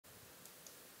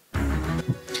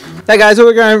Hey guys, so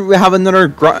we have another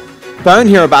ground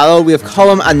hero battle. We have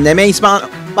Colm and Neimi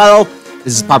battle.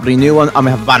 This is probably a new one, and we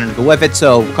have a banner to go with it,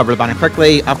 so we'll cover the banner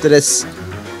quickly after this.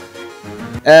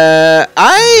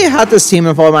 I had this team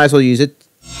and I thought I might as well use it.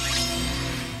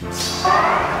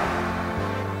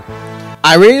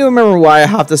 I really don't remember why I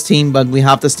have this team, but we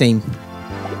have this team.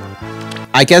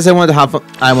 I guess I wanted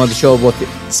to show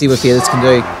see what Felix can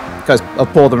do, because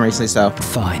I've pulled them recently, so.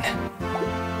 Fine.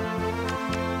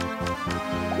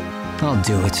 I'll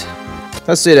do it.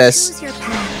 Let's do this. Choose your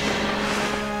path.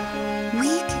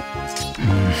 Weak.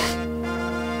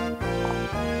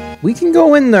 We can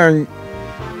go in there and...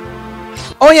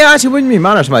 Oh yeah, actually it wouldn't really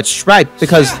matter so much. Right,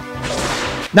 because...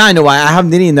 Now I know why. I have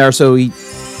Nini in there, so he...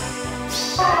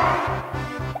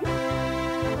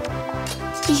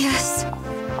 Yes.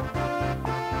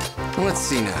 Let's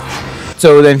see now.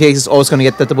 So then Felix is always going to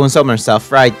get the bonus summoner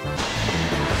stuff, right?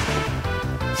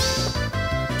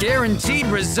 Guaranteed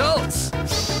results.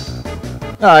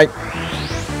 Alright.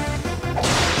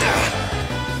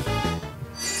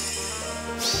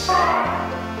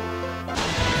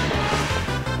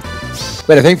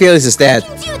 Wait, I think Felix is dead. You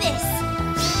can do this.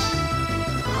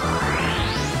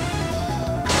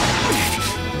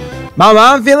 My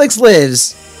mom, Felix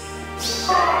lives.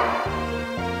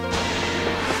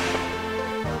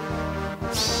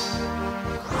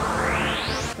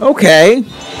 Okay.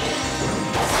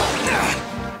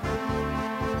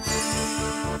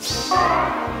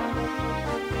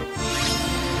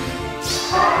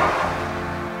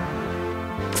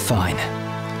 Fine.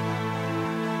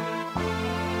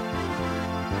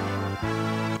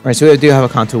 Alright, so we do have a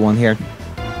contour one here.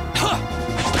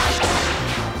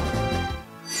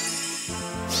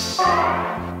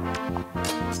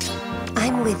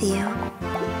 I'm with you.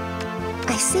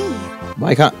 I see.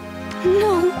 Why can't...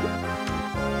 No.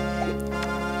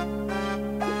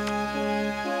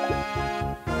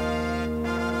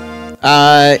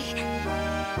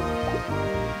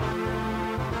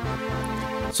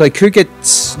 So I could get...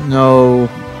 No,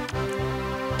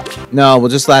 we'll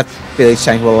just let Felix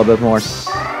tank a little bit more.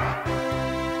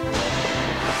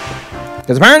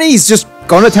 Because apparently he's just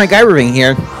going to tank everything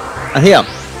here. And here.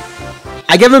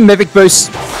 I give him Mythic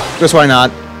boost. Just why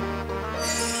not?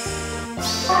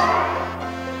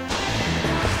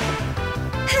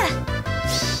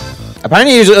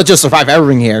 Apparently he'll just survive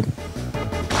everything here.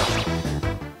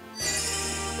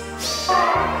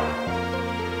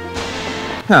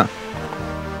 Huh.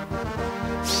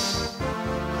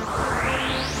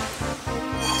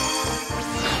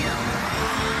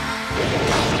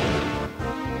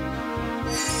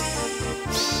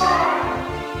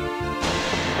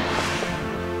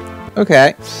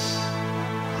 Okay.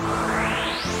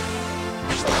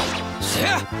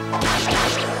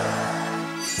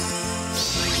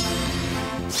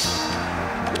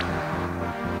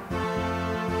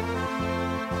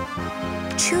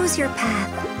 Choose your path.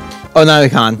 Oh, now we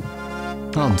can.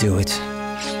 I'll do it.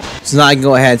 So now I can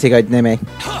go ahead and take out Neimi.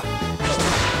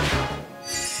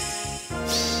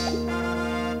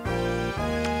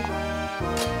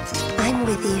 I'm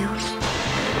with you.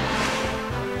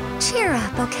 Cheer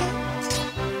up, okay?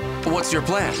 What's your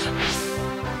plan?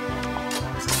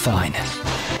 Fine.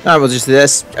 Alright, we'll just do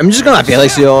this. I'm just gonna let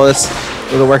Felix do all this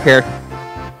little work here.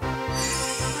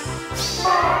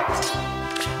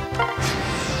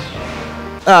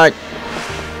 Alright.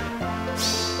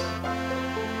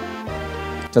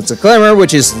 That's a Clamor,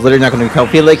 which is literally not going to help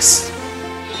Felix.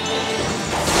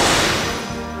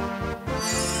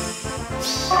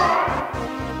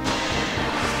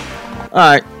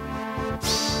 Alright.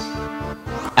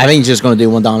 I think he's just going to do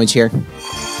 1 damage here.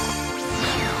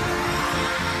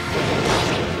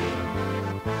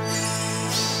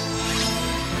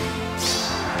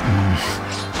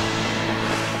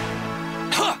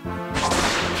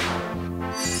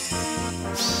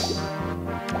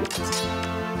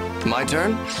 My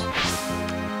turn?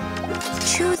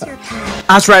 Choose your path.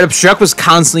 That's right, Obstruct was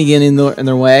constantly getting in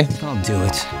their way. I'll do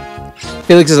it.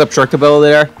 Felix's Obstruct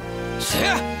ability there.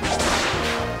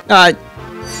 Alright.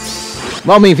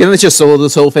 Well, I mean, Felix just soloed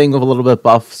this whole thing with a little bit of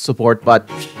buff support, but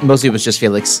mostly it was just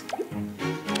Felix.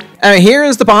 And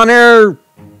here's the banner.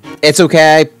 It's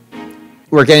okay.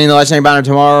 We're getting the Legendary banner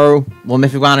tomorrow. Well,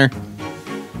 Mythic banner.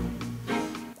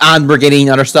 And we're getting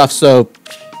other stuff, so...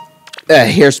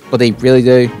 here's what they really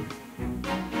do.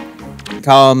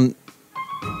 Colm...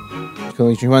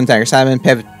 One Tiger Salmon,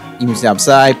 Pivot, even to the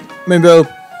upside. Moonbow.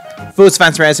 Full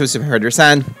defense rest with Super Herder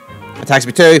Sand. Attack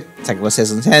speed 2. Attack with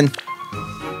Sizzling 10.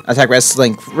 Attack rest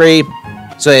link 3.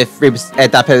 So if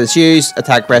that pivot is used,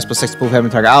 attack rest plus 6 to pull him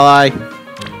and target ally.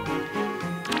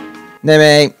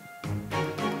 Neimi.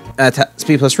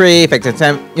 Speed plus 3, effective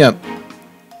 10. You know.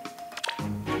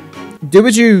 do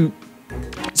what you...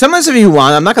 Sometimes if you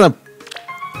want, I'm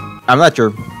not your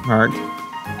heart.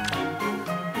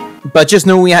 But just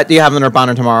know we do have another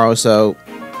banner tomorrow, so...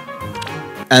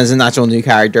 And it's a natural new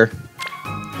character.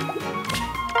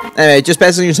 Anyway, just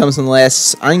based on your summons on the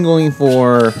list, I'm going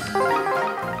for...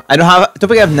 I don't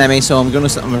think I have Neimi, so I'm going to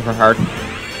summon for her.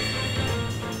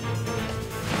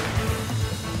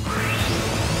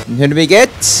 Who do we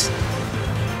get?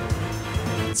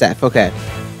 Seth, okay.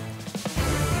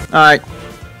 Alright.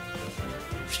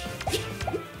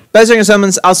 Based on your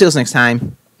summons, I'll see you next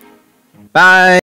time. Bye!